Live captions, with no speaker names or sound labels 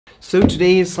So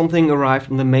today something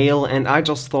arrived in the mail and I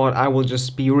just thought I will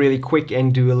just be really quick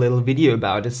and do a little video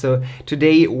about it. So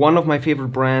today one of my favorite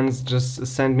brands just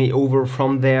sent me over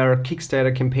from their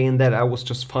Kickstarter campaign that I was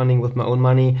just funding with my own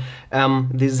money,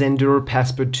 the Zendure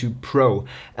Passport II Pro.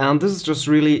 This is just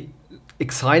really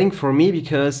exciting for me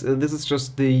because this is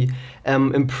just the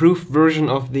improved version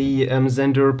of the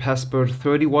Zendure Passport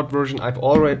 30-watt version I've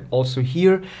already also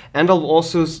here, and I'll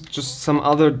also just some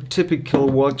other typical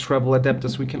world travel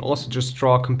adapters we can also just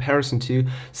draw a comparison to.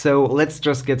 So let's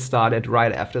just get started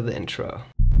right after the intro.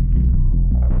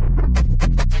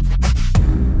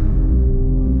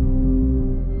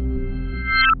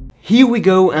 Here we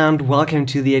go and welcome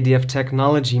to the Idea of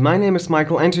Technology. My name is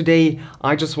Michael and today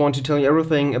I just want to tell you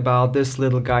everything about this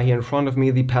little guy here in front of me,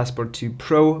 the Passport II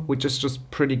Pro, which is just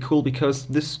pretty cool because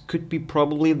this could be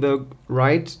probably the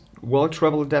right world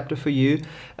travel adapter for you.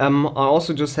 I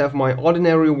also just have my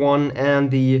ordinary one and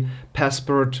the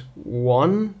Passport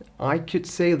 1, I could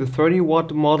say, the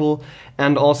 30-watt model,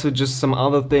 and also just some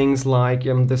other things like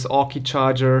this Orki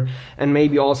charger and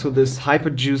maybe also this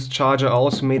Hyperjuice charger I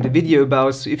also made a video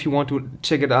about. So if you want to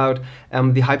check it out,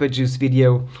 the Hyperjuice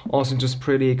video, also just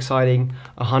pretty exciting,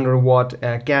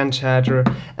 100-watt GaN charger.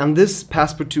 And this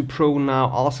Passport II Pro now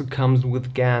also comes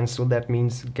with GaN, so that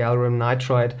means gallium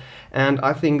nitride. And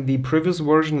I think the previous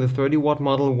version, the 30-watt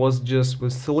model, was just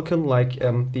with silicon, like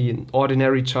the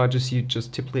ordinary chargers you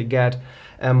just typically get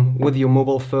with your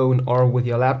mobile phone or with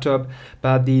your laptop,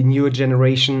 but the newer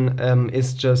generation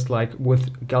is just like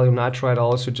with gallium nitride. I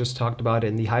also just talked about it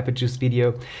in the Hyperjuice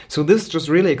video. So this is just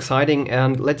really exciting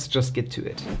and let's just get to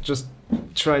it. Just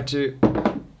try to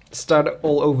start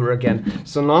all over again.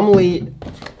 So normally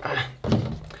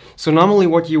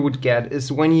what you would get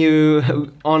is when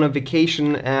you on a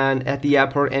vacation and at the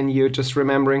airport and you're just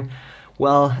remembering,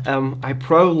 well, I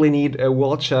probably need a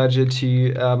wall charger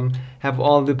to have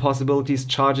all the possibilities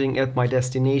charging at my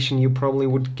destination. You probably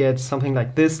would get something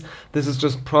like this. This is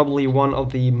just probably one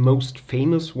of the most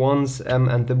famous ones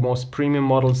and the most premium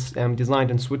models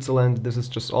designed in Switzerland. This is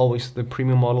just always the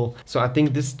premium model. So I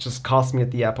think this just cost me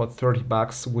at the airport 30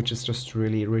 bucks, which is just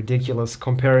really ridiculous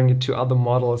comparing it to other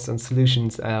models and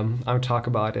solutions I'll talk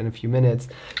about in a few minutes.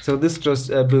 So this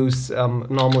just boosts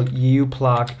normal EU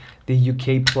plug, the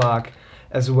UK plug,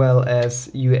 as well as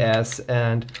US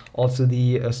and also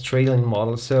the Australian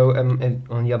model. So and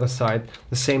on the other side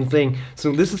the same thing.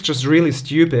 So this is just really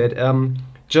stupid.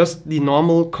 Just the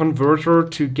normal converter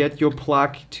to get your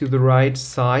plug to the right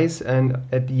size, and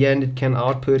at the end it can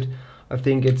output, I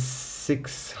think it's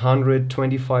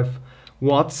 625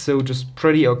 watts, so just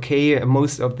pretty okay.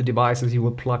 Most of the devices you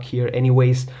will plug here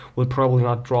anyways will probably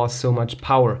not draw so much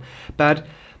power, but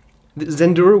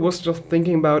Zendure was just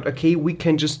thinking about, okay, we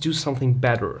can just do something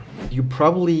better. You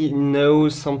probably know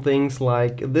some things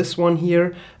like this one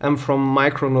here from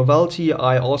Micro Novelty.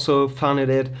 I also found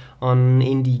it on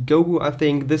Indiegogo, I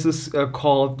think. This is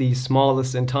called the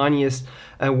smallest and tiniest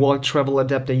world travel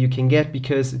adapter you can get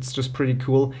because it's just pretty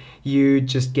cool. You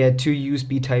just get two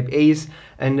USB type A's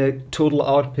and a total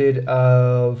output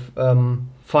of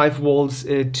 5 volts,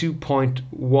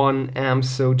 2.1 amps,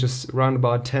 so just around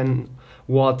about 10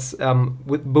 watts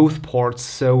with both ports,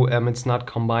 so it's not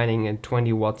combining a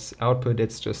 20 watts output,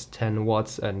 it's just 10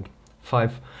 watts and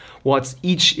 5 watts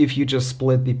each if you just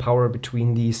split the power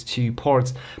between these two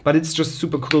ports. But it's just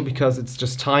super cool because it's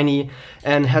just tiny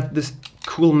and had this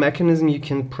cool mechanism you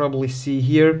can probably see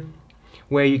here,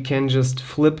 where you can just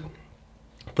flip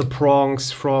the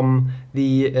prongs from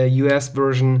the US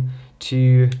version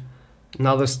to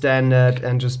another standard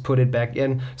and just put it back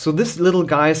in. So this little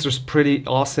guy is just pretty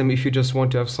awesome if you just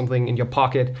want to have something in your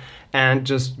pocket and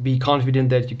just be confident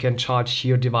that you can charge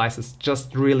your devices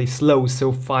just really slow.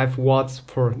 So 5 watts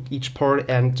for each port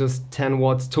and just 10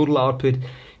 watts total output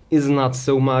is not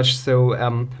so much.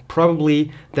 So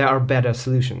probably there are better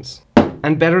solutions.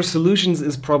 And better solutions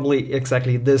is probably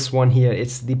exactly this one here.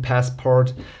 It's the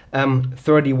Passport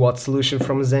 30-watt solution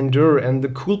from Zendure. And the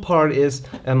cool part is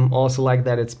also like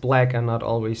that it's black and not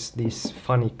always these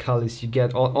funny colors you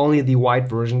get, only the white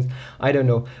versions. I don't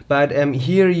know. But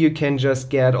here you can just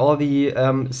get all the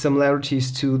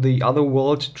similarities to the other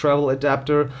world travel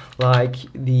adapter, like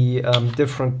the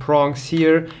different prongs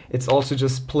here. It's also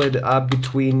just split up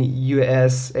between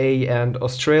USA and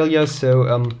Australia.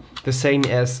 So the same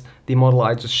as the model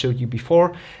I just showed you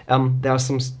before. There are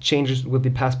some changes with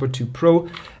the Passport II Pro.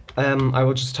 I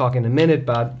will just talk in a minute,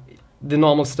 but the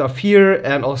normal stuff here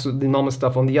and also the normal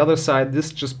stuff on the other side,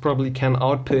 this just probably can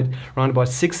output around about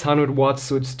 600 watts,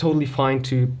 so it's totally fine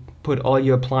to put all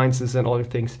your appliances and all your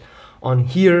things on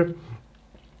here.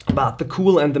 But the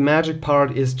cool and the magic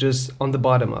part is just on the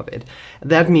bottom of it.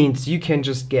 That means you can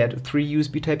just get 3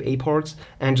 USB Type-A ports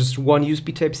and just 1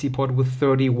 USB Type-C port with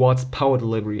 30 watts power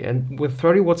delivery. And with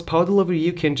 30 watts power delivery,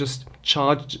 you can just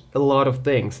charge a lot of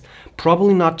things.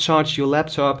 Probably not charge your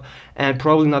laptop and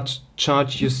probably not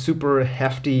charge your super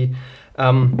hefty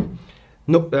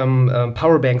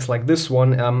power banks like this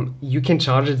one. You can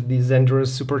charge it. The Zendure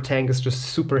SuperTank is just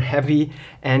super heavy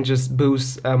and just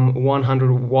boosts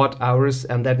 100 watt hours,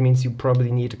 and that means you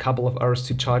probably need a couple of hours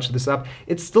to charge this up.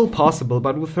 It's still possible,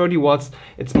 but with 30 watts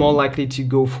it's more likely to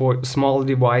go for smaller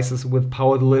devices with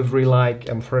power delivery, like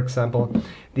for example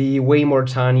the way more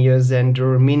tinier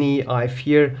Zendure Mini I have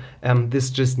here. This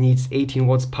just needs 18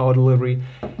 watts power delivery.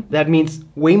 That means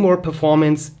way more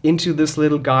performance into this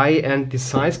little guy, and the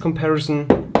size comparison,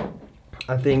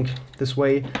 I think this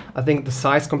way, I think the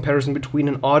size comparison between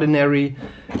an ordinary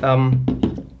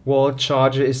wall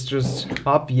charger is just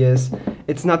obvious.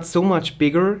 It's not so much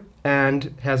bigger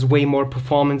and has way more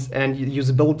performance and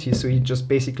usability, so you just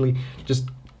basically just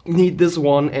need this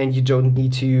one and you don't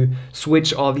need to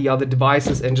switch all the other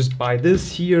devices and just buy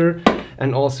this here,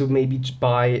 and also maybe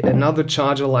buy another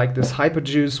charger like this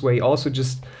Hyperjuice where you also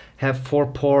just have 4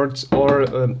 ports,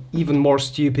 or even more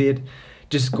stupid,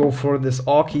 just go for this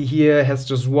Orky here, has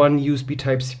just 1 USB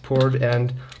Type-C port,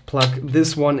 and plug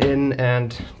this one in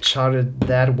and charge it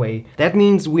that way. That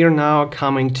means we're now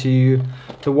coming to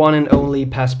the one and only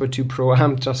Passport 2 Pro.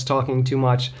 I'm just talking too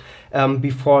much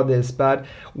before this, but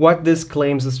what this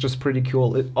claims is just pretty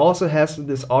cool. It also has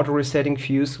this auto resetting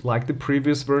fuse like the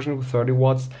previous version with 30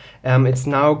 watts. It's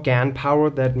now GaN power,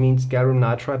 that means gallium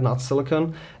nitride, not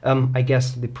silicon. I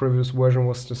guess the previous version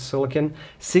was just silicon.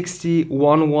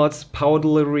 61 watts power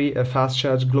delivery, a fast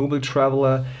charge global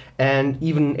traveler, and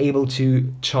even able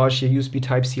to charge your USB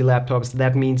Type-C laptops.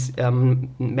 That means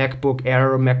MacBook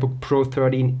Air, MacBook Pro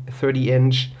 13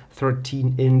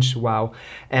 inch, wow.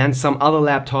 And some other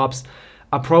laptops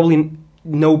are probably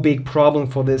no big problem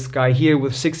for this guy here.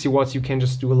 With 60 watts you can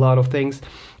just do a lot of things.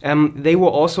 They were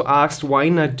also asked why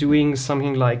not doing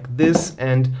something like this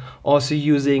and also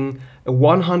using a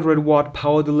 100 watt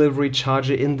power delivery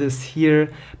charger in this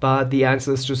here, but the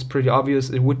answer is just pretty obvious.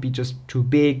 It would be just too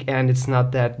big, and it's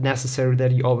not that necessary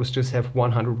that you always just have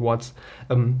 100 watts.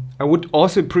 I would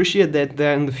also appreciate that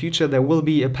there in the future there will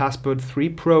be a Passport 3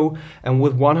 Pro and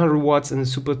with 100 watts in a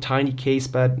super tiny case,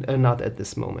 but not at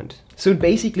this moment. So it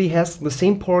basically has the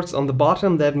same ports on the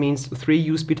bottom. That means 3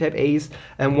 USB Type-A's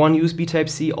and 1 USB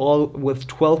Type-C, all with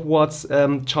 12 watts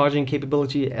charging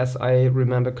capability, as I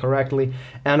remember correctly,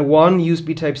 and 1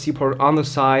 USB Type-C port on the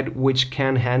side which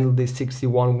can handle the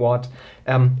 61 watt.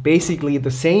 Basically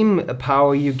the same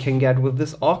power you can get with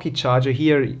this Orky charger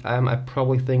here. I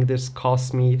probably think this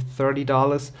cost me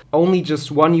 $30. Only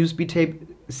just 1 USB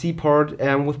Type-C port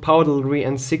with power delivery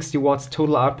and 60 watts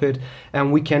total output,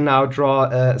 and we can now draw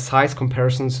a size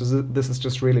comparison. So this is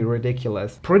just really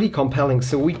ridiculous. Pretty compelling.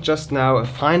 So we just now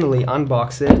finally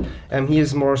unbox it, and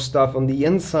here's more stuff on the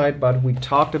inside, but we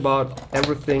talked about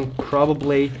everything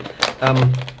probably.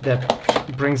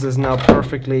 That brings us now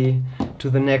perfectly to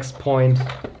the next point.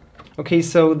 Okay,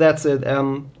 so that's it.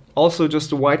 Also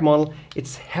just a white model.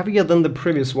 It's heavier than the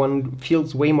previous one,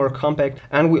 feels way more compact,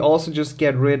 and we also just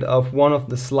get rid of one of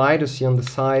the sliders here on the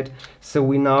side. So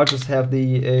we now just have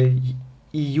the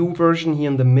EU version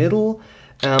here in the middle,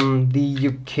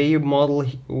 the UK model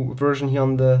version here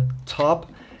on the top,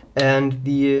 and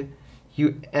the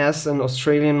US and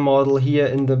Australian model here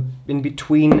in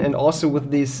between, and also with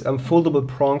these foldable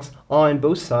prongs on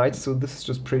both sides. So this is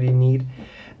just pretty neat,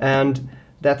 and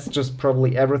that's just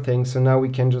probably everything. So now we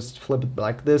can just flip it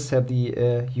like this, have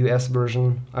the US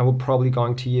version I will probably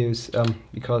going to use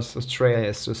because Australia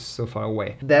is just so far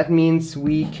away. That means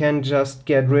we can just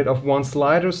get rid of one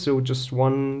slider, so just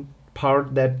one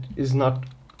part that is not,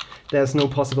 there's no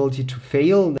possibility to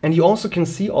fail. And you also can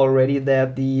see already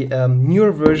that the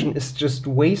newer version is just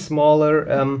way smaller.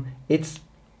 It's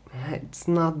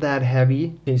not that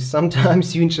heavy. Okay,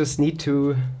 sometimes you just need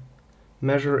to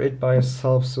measure it by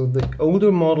yourself. So the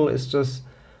older model is just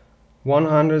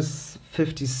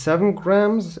 157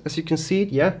 grams, as you can see it,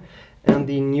 yeah. And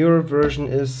the newer version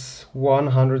is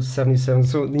 177.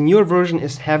 So the newer version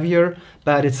is heavier,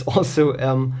 but it's also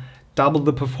double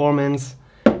the performance,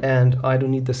 and I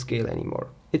don't need the scale anymore.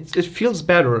 It feels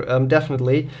better,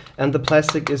 definitely, and the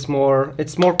plastic is more,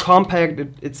 it's more compact,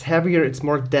 it's heavier, it's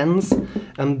more dense,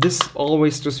 and this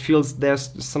always just feels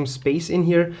there's some space in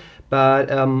here, but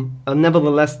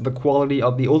nevertheless the quality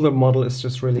of the older model is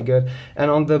just really good.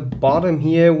 And on the bottom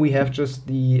here we have just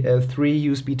the 3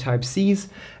 USB Type-Cs,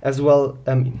 as well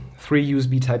 3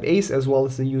 USB Type-A's, as well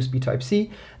as the USB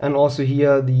Type-C, and also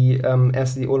here the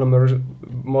as the older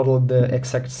model the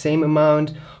exact same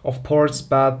amount of ports,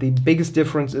 but the biggest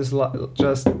difference is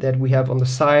just that we have on the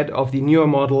side of the newer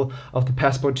model of the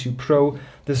Passport 2 Pro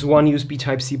this one USB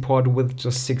Type-C port with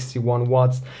just 61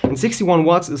 watts. And 61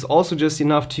 watts is also just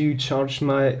enough to charge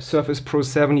my Surface Pro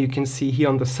 7. You can see here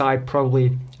on the side,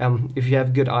 probably if you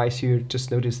have good eyes, you just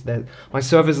notice that my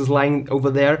Surface is lying over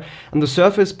there. And the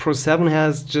Surface Pro 7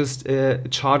 has just a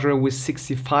charger with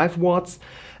 65 watts.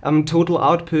 Total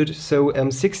output, so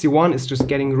 61 is just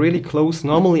getting really close.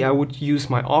 Normally I would use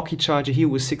my Orki charger here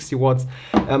with 60 watts.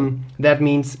 That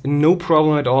means no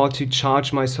problem at all to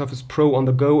charge my Surface Pro on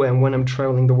the go and when I'm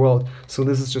traveling the world. So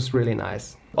this is just really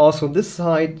nice. Also this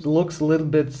side looks a little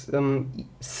bit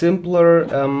simpler,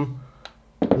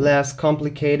 less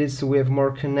complicated, so we have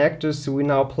more connectors. So we're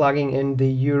now plugging in the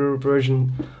Euro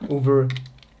version over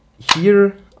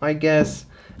here, I guess,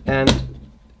 and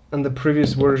in the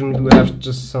previous version we have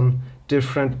just some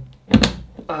different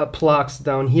plugs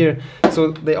down here.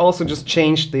 So they also just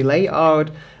changed the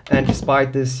layout, and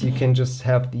despite this you can just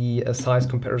have the size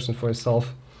comparison for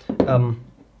yourself.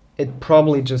 It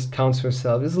probably just counts for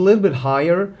itself. It's a little bit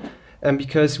higher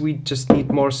because we just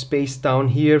need more space down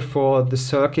here for the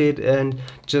circuit and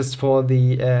just for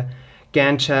the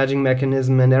GAN charging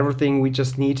mechanism and everything. We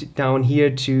just need down here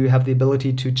to have the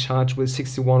ability to charge with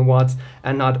 61 watts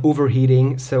and not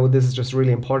overheating, so this is just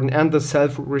really important. And the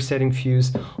self-resetting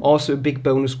fuse, also a big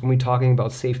bonus when we're talking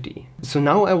about safety. So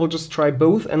now I will just try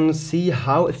both and see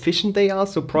how efficient they are.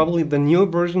 So probably the newer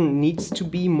version needs to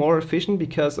be more efficient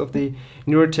because of the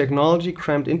newer technology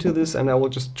crammed into this, and I will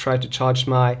just try to charge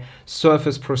my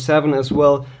Surface Pro 7 as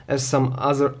well as some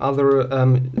other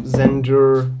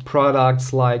Zendure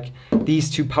products like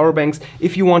these 2 power banks.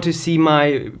 If you want to see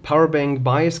my power bank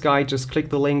bias guide, just click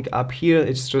the link up here.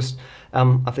 It's just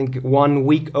I think 1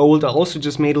 week old. I also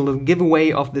just made a little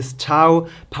giveaway of this Tau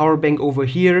power bank over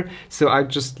here, so I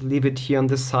just leave it here on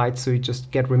this side so you just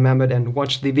get remembered and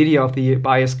watch the video of the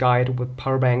bias guide with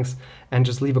power banks and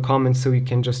just leave a comment so you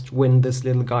can just win this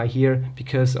little guy here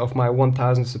because of my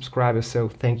 1000 subscribers, so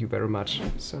thank you very much.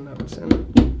 So now it's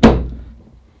in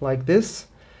like this.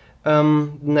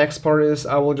 Next part is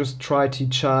I will just try to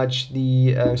charge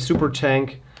the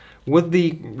SuperTank with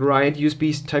the right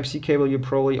USB Type-C cable. You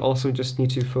probably also just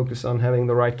need to focus on having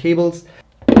the right cables.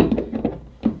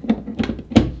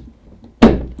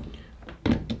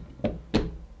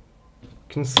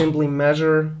 Can simply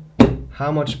measure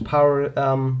how much power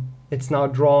it's now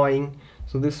drawing.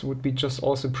 So this would be just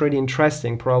also pretty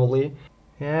interesting probably.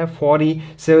 Yeah, 40.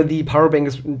 So the power bank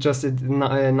is just at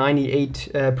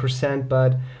 98%,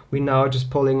 but we're now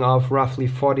just pulling off roughly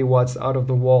 40 watts out of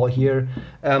the wall here.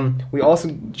 We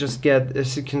also just get,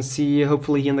 as you can see,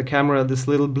 hopefully in the camera, this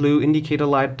little blue indicator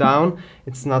light down.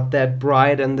 It's not that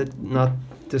bright and not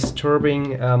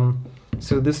disturbing.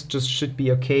 So this just should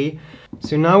be okay.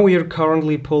 So now we are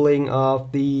currently pulling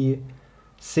off the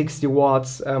 60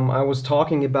 watts I was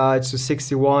talking about, so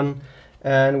 61.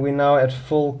 And we're now at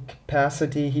full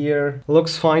capacity here.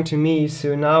 Looks fine to me.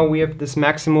 So now we have this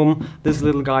maximum this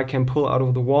little guy can pull out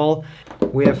of the wall.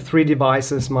 We have 3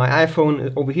 devices. My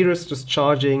iPhone over here is just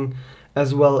charging,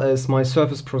 as well as my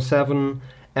Surface Pro 7,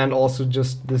 and also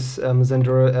just this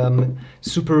Zendure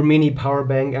Super Mini power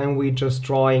bank. And we're just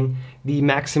drawing the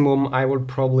maximum I would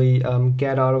probably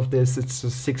get out of this. It's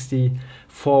just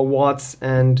 64 watts,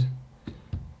 and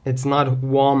it's not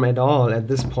warm at all at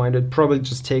this point. It probably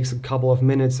just takes a couple of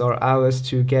minutes or hours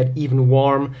to get even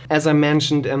warm. As I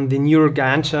mentioned, the newer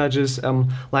GAN chargers,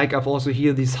 like I've also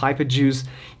here these Hyperjuice,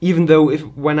 even though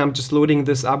when I'm just loading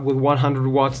this up with 100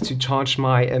 watts to charge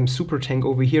my SuperTank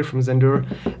over here from Zendure,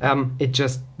 it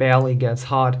just barely gets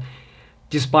hot.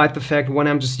 Despite the fact when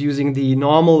I'm just using the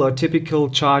normal or typical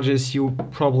chargers you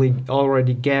probably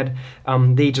already get,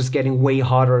 they just getting way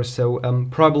hotter. So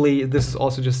probably this is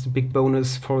also just a big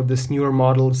bonus for this newer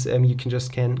models you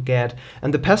can get.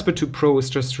 And the Passport 2 Pro is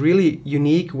just really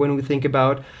unique when we think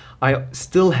about I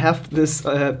still have this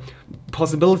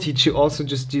possibility to also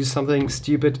just do something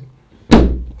stupid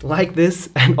like this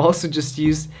and also just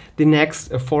use the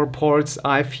next 4 ports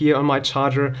I've here on my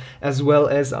charger, as well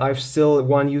as I've still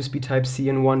 1 USB Type-C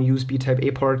and 1 USB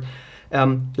Type-A port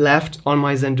left on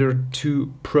my Zendure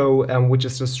 2 Pro, which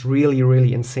is just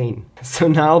really insane. So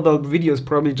now the video is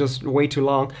probably just way too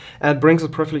long, and it brings us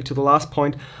perfectly to the last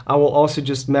point. I will also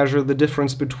just measure the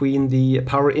difference between the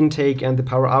power intake and the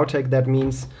power outtake. That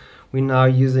means we're now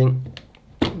using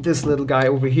this little guy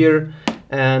over here,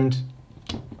 and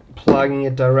plugging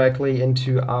it directly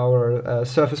into our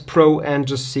Surface Pro, and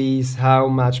just sees how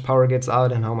much power gets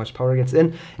out and how much power gets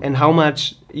in, and how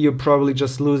much you're probably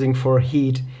just losing for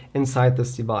heat inside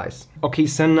this device. Okay,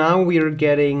 so now we are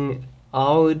getting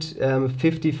out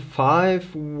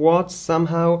 55 watts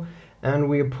somehow, and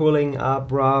we are pulling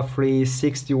up roughly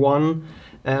 61.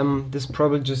 This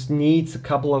probably just needs a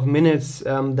couple of minutes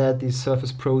that the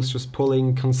Surface Pro is just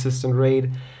pulling consistent rate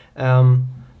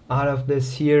out of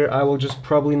this here. I will just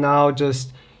probably now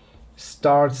just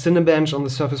start Cinebench on the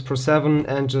Surface Pro 7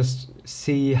 and just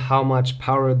see how much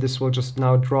power this will just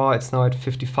now draw. It's now at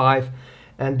 55,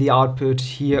 and the output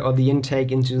here, or the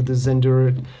intake into the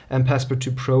Zendure Passport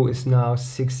 2 Pro, is now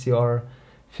 60 or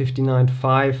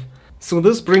 59.5. So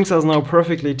this brings us now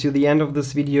perfectly to the end of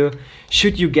this video.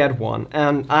 Should you get one?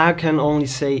 And I can only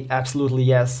say absolutely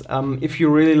yes. If you're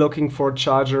really looking for a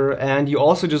charger and you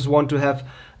also just want to have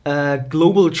a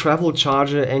global travel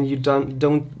charger, and you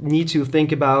don't need to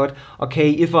think about,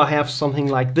 okay, if I have something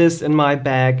like this in my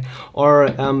bag, or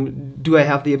do I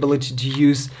have the ability to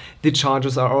use the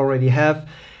chargers I already have.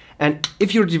 And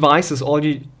if your devices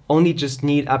only just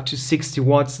need up to 60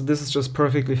 watts, this is just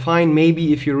perfectly fine.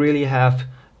 Maybe if you really have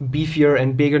beefier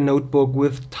and bigger notebook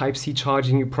with Type-C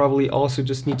charging, you probably also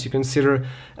just need to consider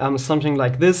something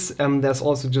like this. There's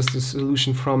also just a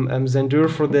solution from Zendure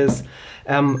for this,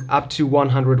 up to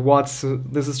 100 watts. So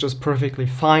this is just perfectly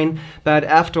fine. But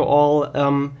after all,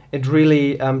 it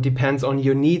really depends on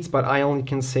your needs. But I only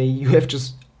can say you have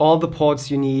just all the ports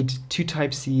you need, 2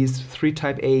 Type-Cs, 3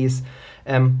 Type-As,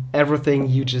 everything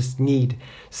you just need.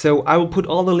 So I will put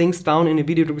all the links down in the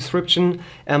video description,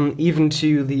 even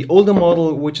to the older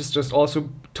model, which is just also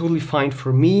totally fine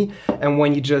for me, and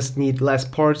when you just need less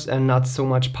ports and not so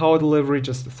much power delivery,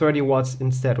 just 30 watts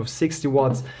instead of 60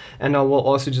 watts. And I will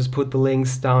also just put the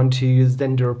links down to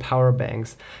Zendure power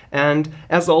banks. And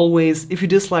as always, if you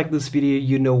dislike this video,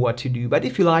 you know what to do. But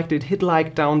if you liked it, hit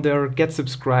like down there, get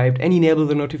subscribed, and enable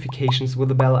the notifications with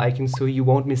the bell icon so you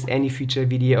won't miss any future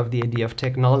video of the idea of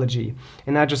technology.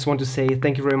 And I just want to say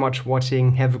thank you very much for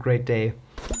watching. Have a great day.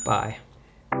 Bye.